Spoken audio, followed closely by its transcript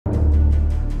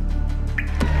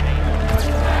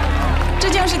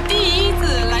将是第一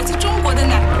次来自中国的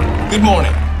奶奶。Good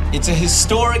morning. It's a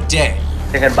historic day.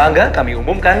 Dengan bangga kami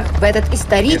umumkan, В этот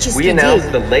исторический we announce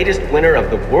день the latest winner of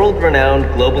the world-renowned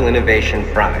Global Innovation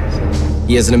Prize.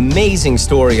 He has an amazing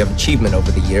story of achievement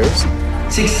over the years.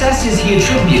 Successes he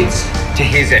attributes to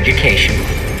his education.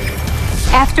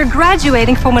 After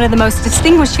graduating from one of the most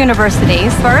distinguished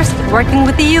universities, first working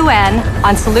with the UN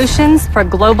on solutions for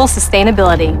global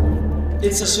sustainability.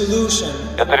 It's a solution.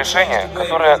 Это решение,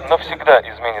 которое навсегда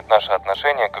изменит наше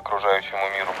отношение к окружающему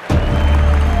миру.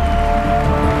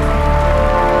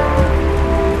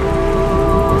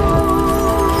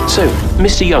 So,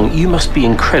 Mr. Young, you must be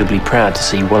incredibly proud to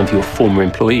see one of your former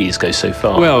employees go so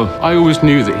far. Well, I always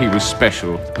knew that he was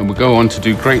special and would go on to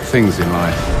do great things in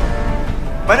life.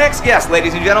 My next guest,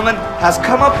 ladies and gentlemen, has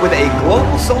come up with a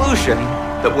global solution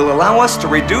that will allow us to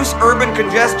reduce urban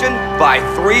congestion by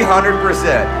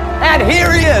 300%. And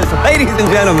here he is, ladies and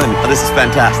gentlemen. Oh, this is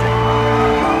fantastic.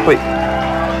 Wait.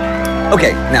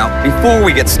 Okay, now, before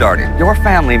we get started, your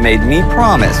family made me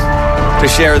promise to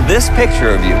share this picture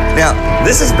of you. Now,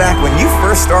 this is back when you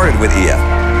first started with EF.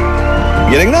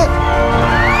 Getting that?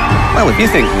 Well, if you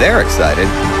think they're excited,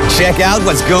 check out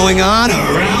what's going on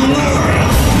around the world.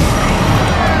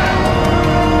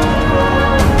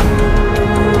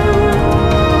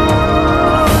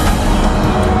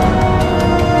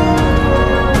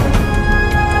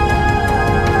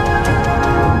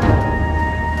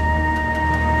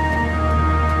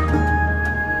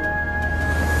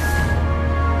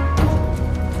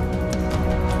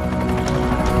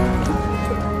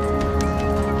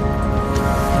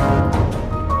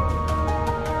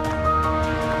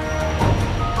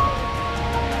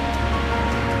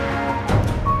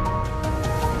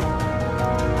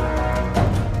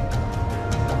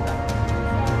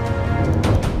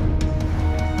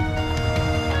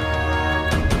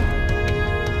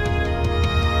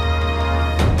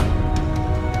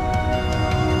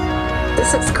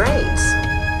 This looks great.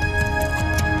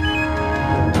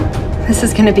 This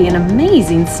is going to be an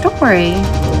amazing story.